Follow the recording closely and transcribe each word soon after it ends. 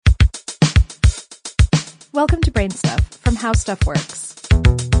Welcome to Brain Stuff from How Stuff Works.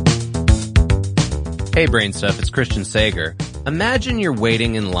 Hey Brain Stuff, it's Christian Sager. Imagine you're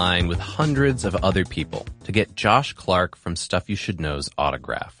waiting in line with hundreds of other people to get Josh Clark from Stuff You Should Know's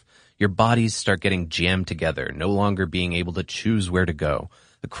autograph. Your bodies start getting jammed together, no longer being able to choose where to go.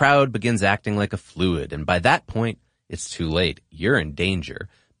 The crowd begins acting like a fluid, and by that point, it's too late. You're in danger.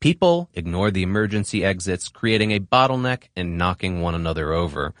 People ignore the emergency exits, creating a bottleneck and knocking one another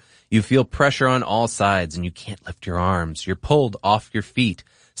over. You feel pressure on all sides and you can't lift your arms. You're pulled off your feet.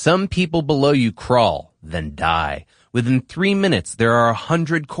 Some people below you crawl, then die. Within 3 minutes, there are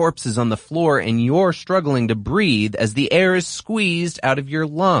 100 corpses on the floor and you're struggling to breathe as the air is squeezed out of your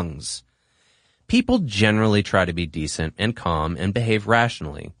lungs. People generally try to be decent and calm and behave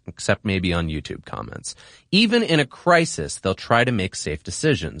rationally, except maybe on YouTube comments. Even in a crisis, they'll try to make safe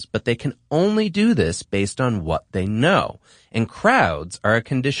decisions, but they can only do this based on what they know. And crowds are a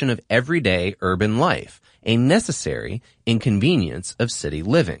condition of everyday urban life, a necessary inconvenience of city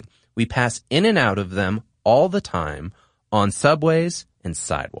living. We pass in and out of them all the time on subways and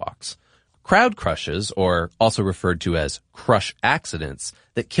sidewalks. Crowd crushes, or also referred to as crush accidents,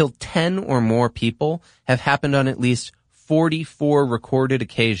 that kill 10 or more people have happened on at least 44 recorded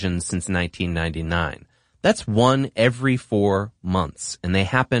occasions since 1999. That's one every 4 months, and they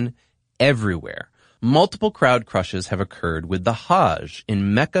happen everywhere. Multiple crowd crushes have occurred with the Hajj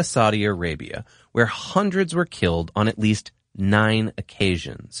in Mecca, Saudi Arabia, where hundreds were killed on at least 9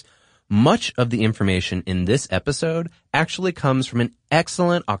 occasions. Much of the information in this episode actually comes from an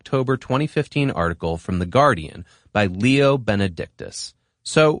excellent October 2015 article from The Guardian by Leo Benedictus.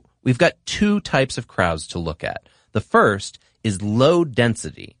 So, we've got 2 types of crowds to look at. The first is low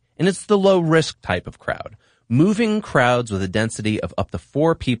density, and it's the low risk type of crowd. Moving crowds with a density of up to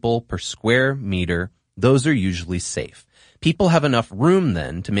 4 people per square meter, those are usually safe. People have enough room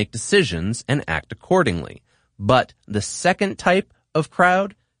then to make decisions and act accordingly. But the second type of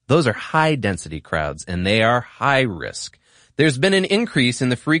crowd, those are high-density crowds, and they are high risk. There's been an increase in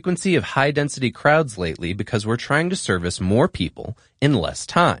the frequency of high-density crowds lately because we're trying to service more people in less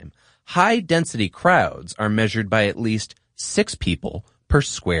time. High-density crowds are measured by at least 6 people per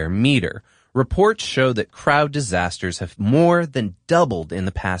square meter. Reports show that crowd disasters have more than doubled in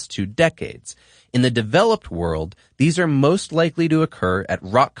the past 2 decades. In the developed world, these are most likely to occur at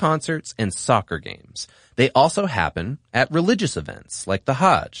rock concerts and soccer games. They also happen at religious events like the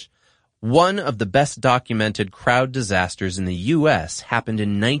Hajj. One of the best documented crowd disasters in the U.S. happened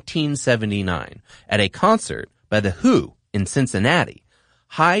in 1979 at a concert by The Who in Cincinnati.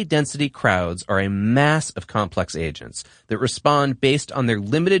 High-density crowds are a mass of complex agents that respond based on their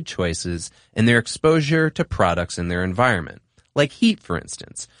limited choices and their exposure to products in their environment, like heat, for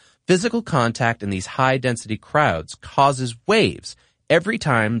instance. Physical contact in these high-density crowds causes waves every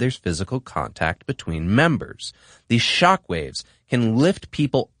time there's physical contact between members. These shock waves can lift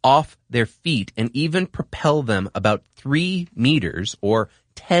people off their feet and even propel them about 3 meters or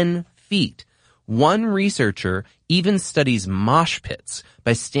 10 feet. One researcher even studies mosh pits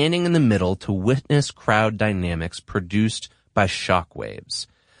by standing in the middle to witness crowd dynamics produced by shock waves.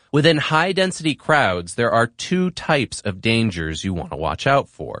 Within high-density crowds, there are 2 types of dangers you want to watch out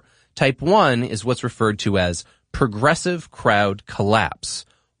for. Type 1 is what's referred to as progressive crowd collapse.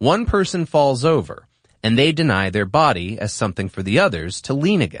 One person falls over, and they deny their body as something for the others to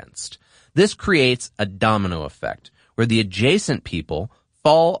lean against. This creates a domino effect, where the adjacent people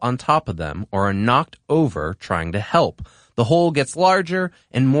fall on top of them or are knocked over trying to help. The hole gets larger,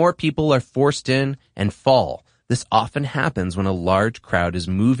 and more people are forced in and fall. This often happens when a large crowd is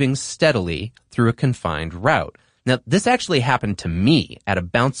moving steadily through a confined route. Now, this actually happened to me at a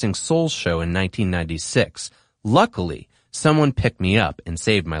Bouncing Souls show in 1996. Luckily, someone picked me up and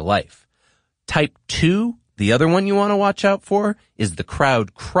saved my life. Type 2, the other one you want to watch out for, is the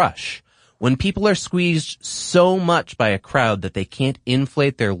crowd crush. When people are squeezed so much by a crowd that they can't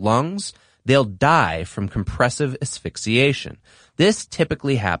inflate their lungs, they'll die from compressive asphyxiation. This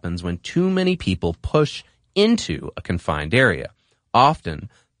typically happens when too many people push into a confined area.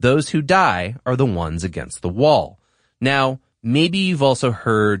 Often, those who die are the ones against the wall. Now, maybe you've also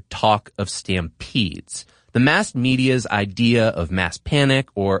heard talk of stampedes. The mass media's idea of mass panic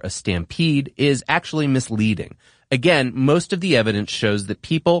or a stampede is actually misleading. Again, most of the evidence shows that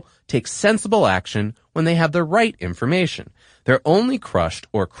people take sensible action when they have the right information. They're only crushed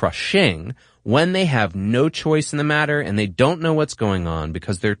or crushing when they have no choice in the matter and they don't know what's going on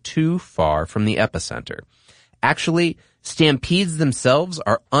because they're too far from the epicenter. Actually, stampedes themselves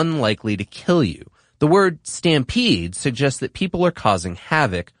are unlikely to kill you. The word stampede suggests that people are causing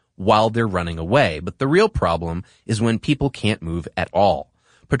havoc while they're running away, but the real problem is when people can't move at all.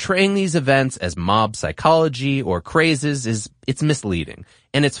 Portraying these events as mob psychology or crazes it's misleading,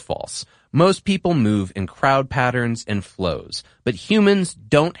 and it's false. Most people move in crowd patterns and flows, but humans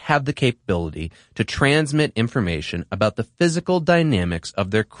don't have the capability to transmit information about the physical dynamics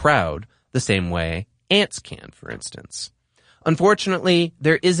of their crowd the same way ants can, for instance. Unfortunately,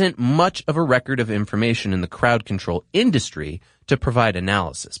 there isn't much of a record of information in the crowd control industry to provide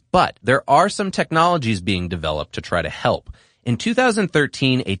analysis, but there are some technologies being developed to try to help. In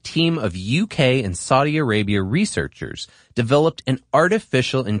 2013, a team of UK and Saudi Arabia researchers developed an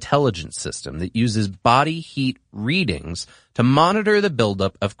artificial intelligence system that uses body heat readings to monitor the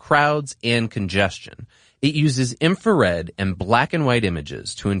buildup of crowds and congestion. It uses infrared and black and white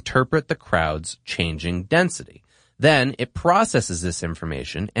images to interpret the crowd's changing density. Then it processes this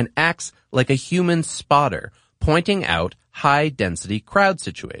information and acts like a human spotter, pointing out high-density crowd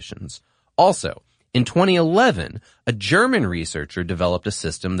situations. Also, in 2011, a German researcher developed a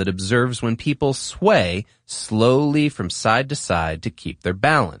system that observes when people sway slowly from side to side to keep their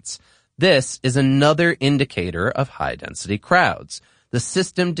balance. This is another indicator of high-density crowds. The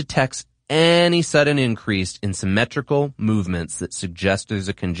system detects any sudden increase in symmetrical movements that suggest there's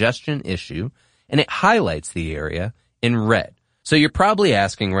a congestion issue, and it highlights the area in red. So you're probably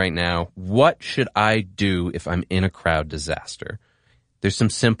asking right now, what should I do if I'm in a crowd disaster? There's some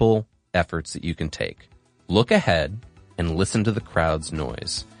simple efforts that you can take. Look ahead and listen to the crowd's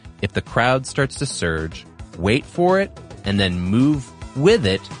noise. If the crowd starts to surge, wait for it and then move with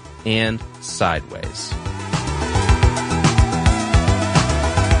it and sideways.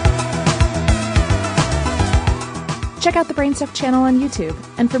 Check out the Brainstuff channel on YouTube.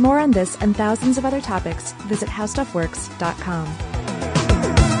 And for more on this and thousands of other topics, visit howstuffworks.com.